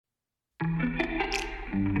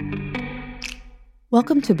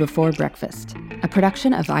Welcome to Before Breakfast, a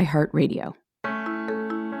production of iHeartRadio.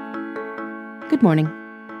 Good morning.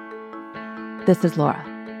 This is Laura.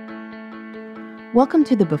 Welcome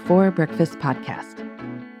to the Before Breakfast podcast.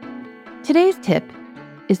 Today's tip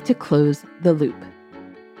is to close the loop.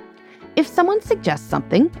 If someone suggests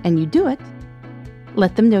something and you do it,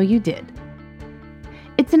 let them know you did.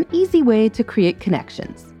 It's an easy way to create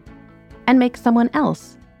connections and make someone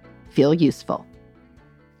else feel useful.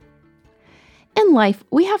 In life,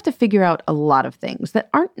 we have to figure out a lot of things that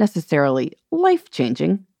aren't necessarily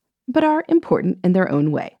life-changing, but are important in their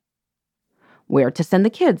own way. Where to send the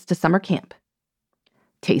kids to summer camp.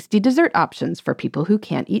 Tasty dessert options for people who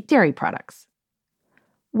can't eat dairy products.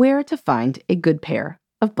 Where to find a good pair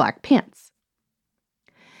of black pants.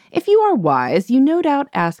 If you are wise, you no doubt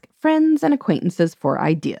ask friends and acquaintances for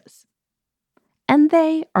ideas. And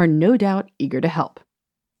they are no doubt eager to help.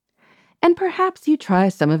 And perhaps you try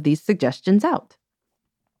some of these suggestions out.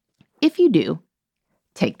 If you do,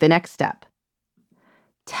 take the next step.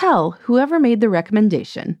 Tell whoever made the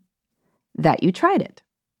recommendation that you tried it.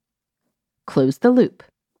 Close the loop.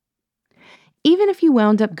 Even if you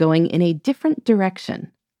wound up going in a different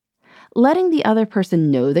direction, letting the other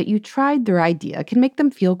person know that you tried their idea can make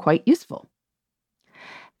them feel quite useful.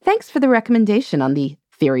 Thanks for the recommendation on the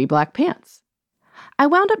Theory black pants. I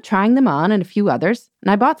wound up trying them on and a few others, and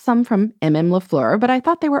I bought some from MM Lafleur, but I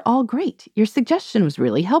thought they were all great. Your suggestion was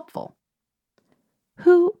really helpful.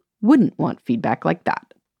 Who wouldn't want feedback like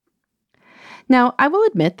that? Now, I will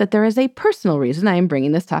admit that there is a personal reason I am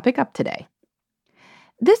bringing this topic up today.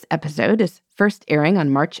 This episode is first airing on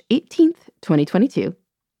March 18th, 2022,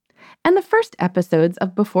 and the first episodes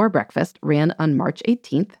of Before Breakfast ran on March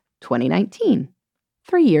 18th, 2019,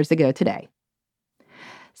 3 years ago today.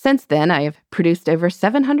 Since then, I have produced over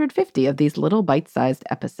 750 of these little bite-sized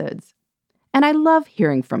episodes, and I love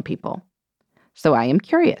hearing from people. So I am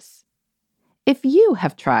curious. If you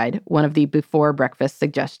have tried one of the Before Breakfast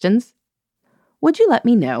suggestions, would you let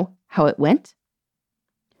me know how it went?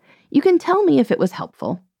 You can tell me if it was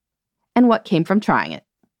helpful and what came from trying it.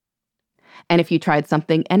 And if you tried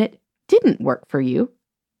something and it didn't work for you,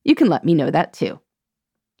 you can let me know that too.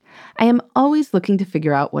 I am always looking to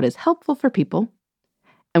figure out what is helpful for people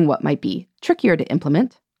and what might be trickier to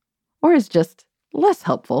implement, or is just less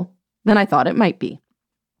helpful than I thought it might be.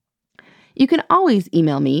 You can always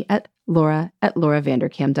email me at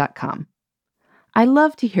laura@lauravanderkam.com. I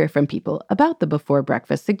love to hear from people about the Before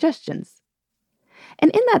Breakfast suggestions.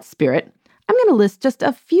 And in that spirit, I'm going to list just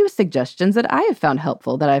a few suggestions that I have found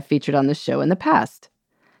helpful that I've featured on the show in the past.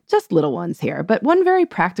 Just little ones here, but one very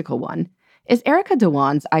practical one is Erica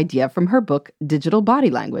Dhawan's idea from her book, Digital Body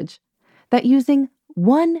Language, that using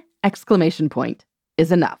one exclamation point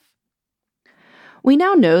is enough. We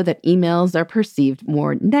now know that emails are perceived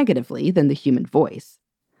more negatively than the human voice,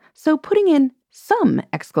 so putting in some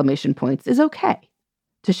exclamation points is okay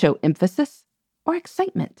to show emphasis or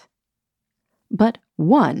excitement. But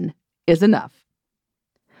one is enough.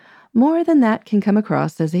 More than that can come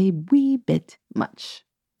across as a wee bit much.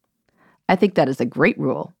 I think that is a great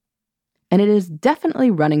rule, and it is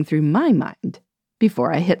definitely running through my mind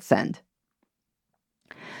before I hit send.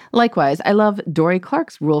 Likewise, I love Dorie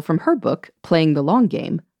Clark's rule from her book, Playing the Long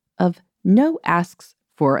Game, of no asks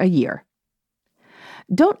for a year.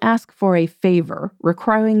 Don't ask for a favor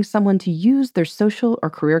requiring someone to use their social or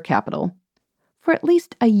career capital for at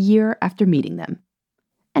least a year after meeting them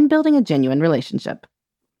and building a genuine relationship.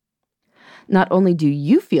 Not only do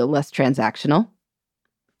you feel less transactional,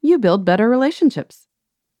 you build better relationships.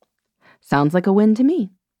 Sounds like a win to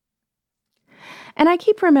me. And I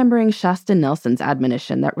keep remembering Shasta Nelson's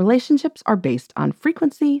admonition that relationships are based on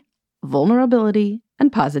frequency, vulnerability,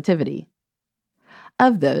 and positivity.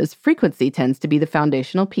 Of those, frequency tends to be the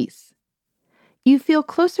foundational piece. You feel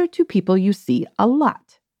closer to people you see a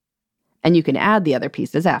lot, and you can add the other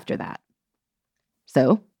pieces after that.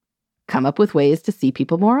 So, come up with ways to see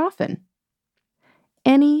people more often.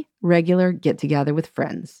 Any regular get-together with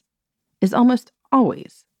friends is almost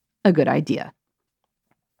always a good idea.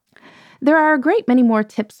 There are a great many more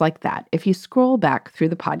tips like that if you scroll back through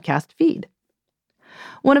the podcast feed.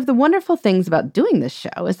 One of the wonderful things about doing this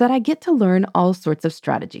show is that I get to learn all sorts of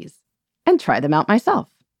strategies and try them out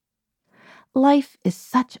myself. Life is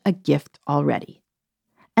such a gift already,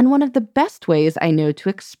 and one of the best ways I know to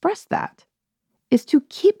express that is to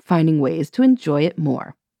keep finding ways to enjoy it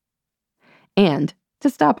more and to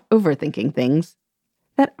stop overthinking things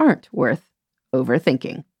that aren't worth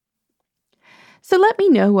overthinking. So let me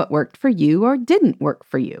know what worked for you or didn't work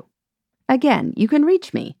for you. Again, you can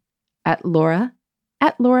reach me at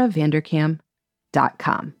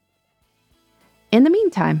laura@lauravanderkam.com. In the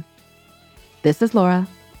meantime, This is Laura.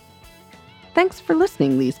 Thanks for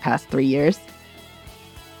listening these past 3 years.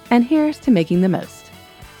 And here's to making the most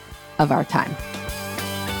of our time.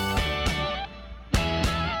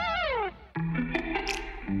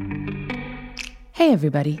 Hey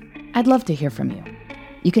everybody, I'd love to hear from you.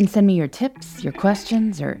 You can send me your tips, your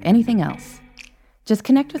questions, or anything else. Just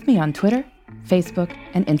connect with me on Twitter, Facebook,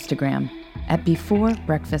 and Instagram at Before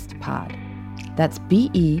Breakfast Pod. That's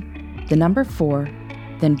BE, the number 4,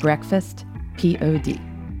 then breakfast, POD.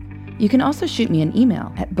 You can also shoot me an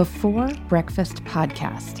email at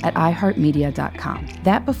beforebreakfastpodcast@iheartmedia.com.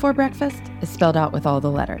 That Before Breakfast is spelled out with all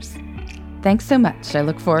the letters. Thanks so much. I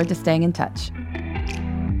look forward to staying in touch.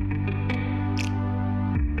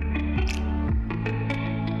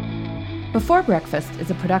 Before Breakfast is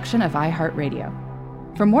a production of iHeartRadio.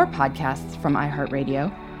 For more podcasts from iHeartRadio,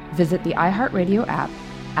 visit the iHeartRadio app,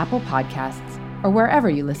 Apple Podcasts, or wherever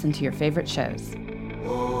you listen to your favorite shows.